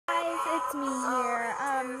it's me here.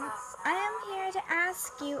 I am here to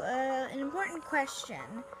ask you an important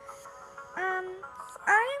question. I am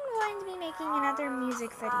going to be making another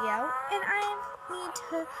music video, and I need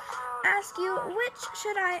to ask you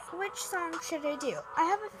which song should I do? I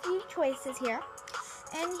have a few choices here,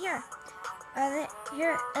 and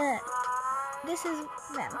this is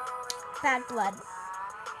them: Bad Blood,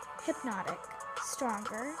 Hypnotic,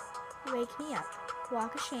 Stronger, Wake Me Up,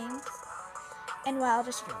 Walk of Shame, and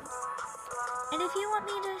Wildest Dreams. And if you want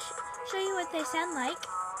me to show you what they sound like,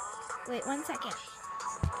 wait 1 second.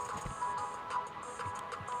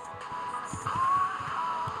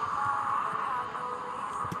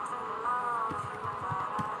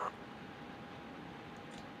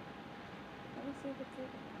 Let me see if it's it.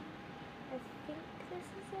 I think this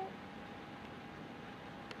is it.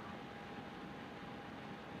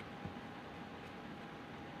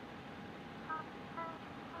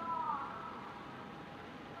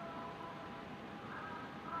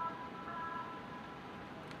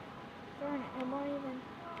 Darn it,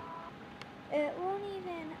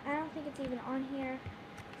 I don't think it's even on here.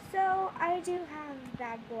 So, I do have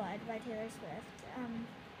Bad Blood by Taylor Swift.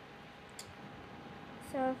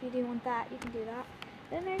 So if you do want that, you can do that.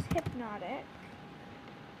 Then there's Hypnotic.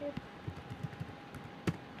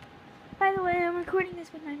 By the way, I'm recording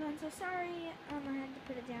this with my phone, so sorry, I had to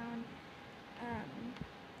put it down.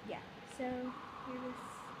 Yeah, so here this is.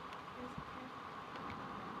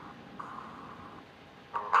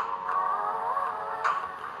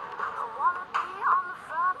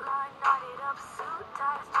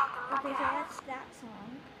 Okay, so that's that song.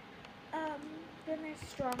 Then there's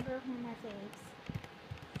Stronger, one of my faves.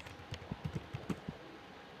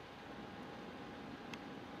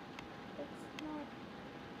 It's not.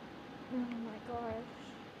 Oh my gosh.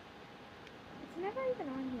 It's never even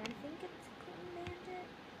on here. I think it's Clinton Bandit.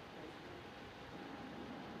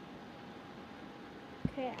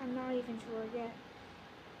 Okay, I'm not even sure yet.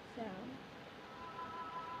 So.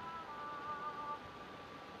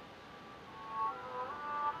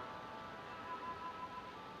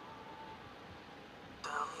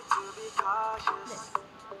 Cautious.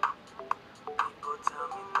 People tell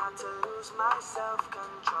me not to lose my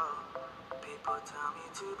self-control. People tell me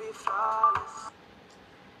to be flawless.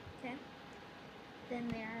 Okay. Then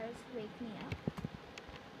there's Wake Me Up.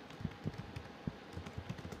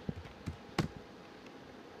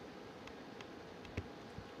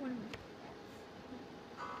 One minute.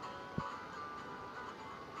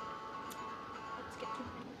 Let's get to it.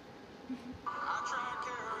 I try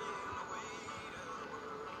carrying the weight of the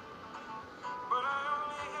world, but I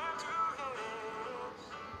only have 2 hands.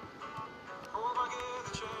 Hope I get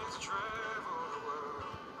the chance to travel the world,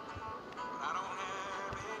 but I don't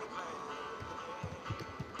have any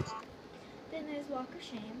plans. Then there's Walk of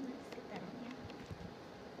Shame. Let's get that on here.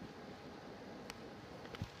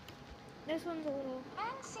 This one's a little.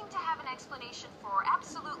 Men seem to have an explanation for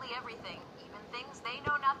absolutely everything, even things they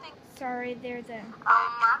know nothing. Sorry, there's a.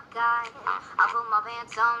 Oh my God, I put my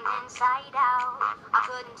pants on inside out. I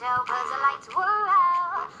couldn't tell cause the lights were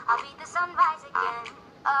out. I'll beat the sunrise again.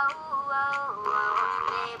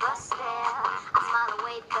 Neighbor stare. I smile and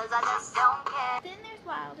wait cause I just don't care. Then there's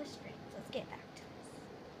Wildest Dreams. Let's get back to this.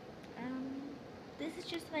 This is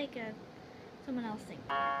just like someone else singing.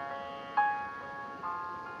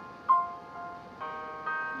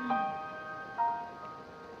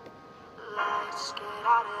 Let's get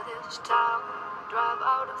out of this town, drive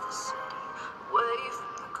out of the city, away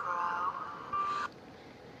from the crowd.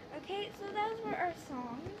 Okay, so those were our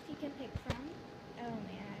songs you can pick from. Oh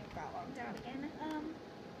man, I got logged out again.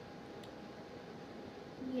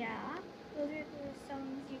 Yeah, those are the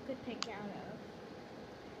songs you could pick out of.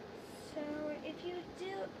 So if you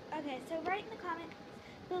do, okay, so write in the comments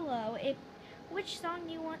below which song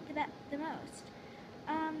you want the most.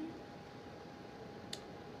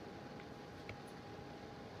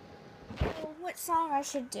 What song I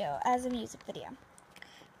should do as a music video.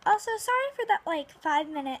 Also, sorry for that like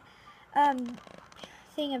 5-minute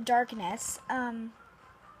thing of darkness.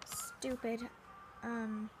 Stupid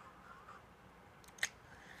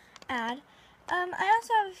ad. I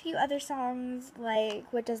also have a few other songs like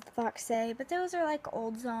What Does the Fox Say, but those are like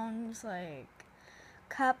old songs like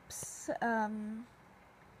Cups, and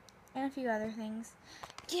a few other things.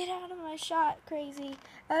 Get out of my shot, crazy.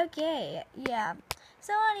 Okay, yeah.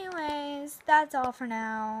 So anyways, that's all for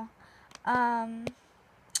now.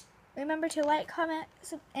 Remember to like, comment,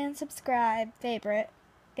 and subscribe, favorite,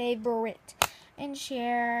 and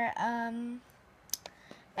share. Anyways,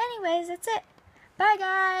 that's it. Bye,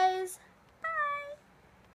 guys.